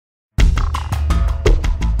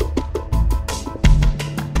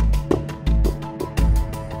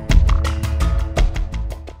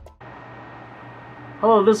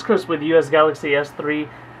Hello, this is Chris with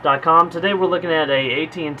usgalaxys3.com. Today we're looking at a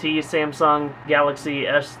AT&T Samsung Galaxy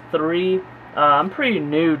S3. I'm pretty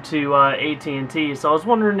new to AT&T, so I was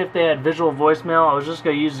wondering if they had visual voicemail. I was just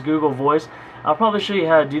going to use Google Voice. I'll probably show you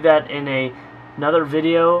how to do that in another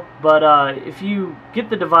video, but if you get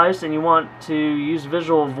the device and you want to use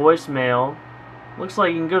visual voicemail, looks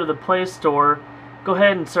like you can go to the Play Store, go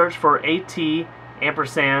ahead and search for AT&T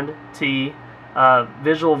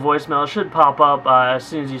visual voicemail. It should pop up as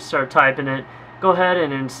soon as you start typing it. Go ahead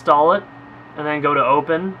and install it and then go to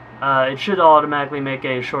open. It should automatically make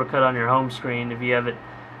a shortcut on your home screen if you have it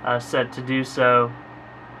set to do so.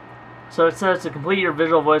 So it says to complete your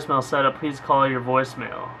visual voicemail setup, please call your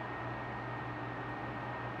voicemail.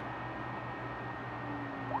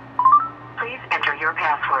 Please enter your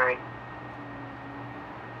password.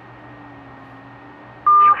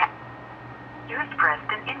 You've pressed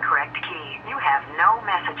an incorrect key. You have no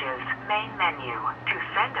messages. Main menu. To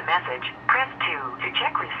send a message, press 2. To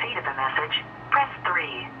check receipt of a message, press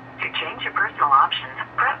 3. To change your personal options,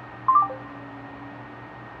 press...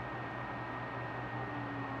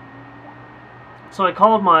 So I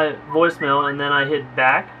called my voicemail and then I hit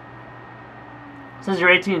back. It says your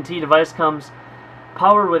AT&T device comes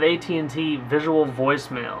powered with AT&T visual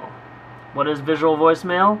voicemail. What is visual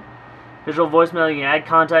voicemail? Visual voicemail, you can add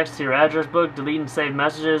contacts to your address book, delete and save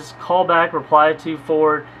messages, call back, reply to,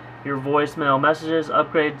 forward your voicemail messages,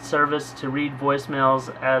 upgrade service to read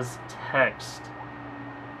voicemails as text.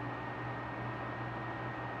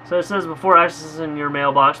 So it says before accessing your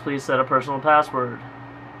mailbox, please set a personal password.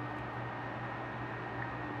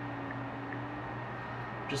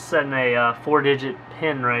 Just setting a 4-digit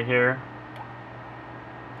PIN right here.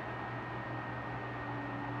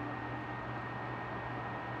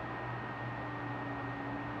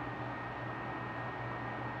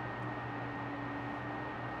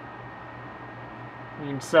 You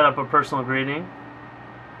can set up a personal greeting.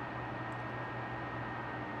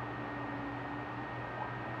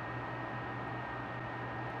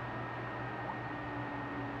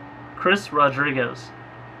 Chris Rodriguez.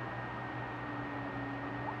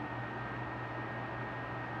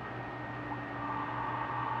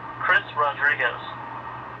 Chris Rodriguez.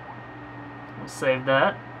 We'll save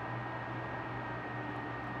that.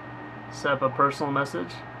 Set up a personal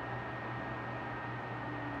message.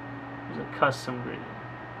 There's a custom greeting.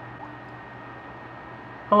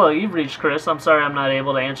 Hello, you've reached Chris. I'm sorry I'm not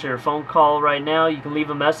able to answer your phone call right now. You can leave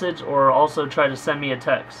a message or also try to send me a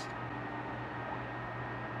text.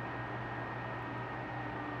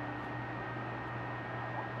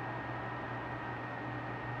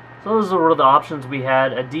 So those were the options we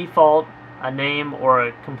had: a default, a name, or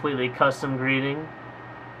a completely custom greeting.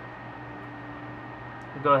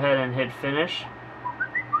 Go ahead and hit finish.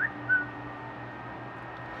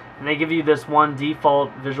 And they give you this one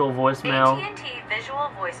default visual voicemail. AT&T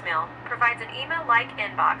visual voicemail provides an email-like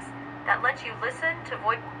inbox that lets you listen to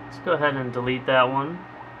voice. Let's go ahead and delete that one.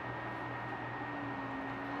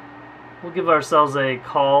 We'll give ourselves a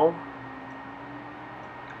call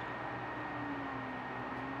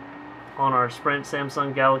on our Sprint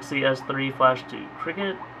Samsung Galaxy S3 Flash 2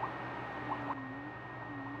 Cricket.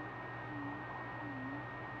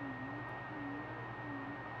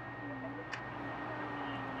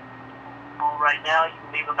 Right now, you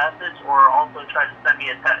can leave a message or also try to send me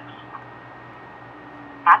a text.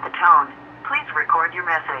 At the tone, please record your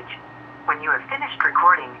message. When you have finished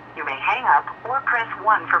recording, you may hang up or press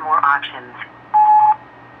 1 for more options.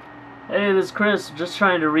 Hey, this is Chris. Just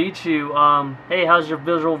trying to reach you. Hey, how's your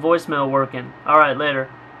visual voicemail working? Alright, later.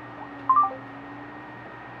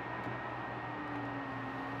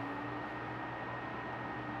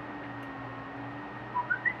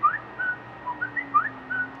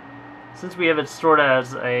 Since we have it stored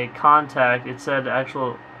as a contact, it said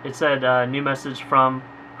new message from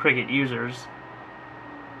Cricket users.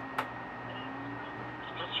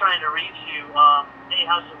 Just trying to reach you. Hey,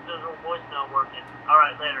 how's your visual voicemail working?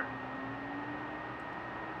 Alright, later.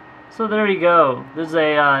 So there you go. This is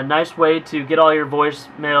a nice way to get all your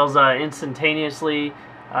voicemails instantaneously.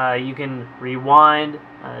 You can rewind,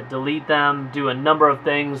 delete them, do a number of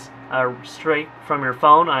things straight from your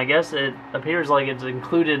phone. I guess it appears like it's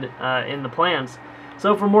included in the plans.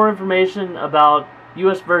 So for more information about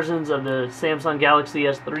US versions of the Samsung Galaxy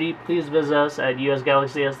S3, please visit us at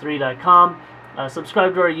usgalaxys3.com.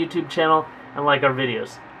 Subscribe to our YouTube channel and like our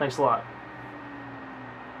videos. Thanks a lot.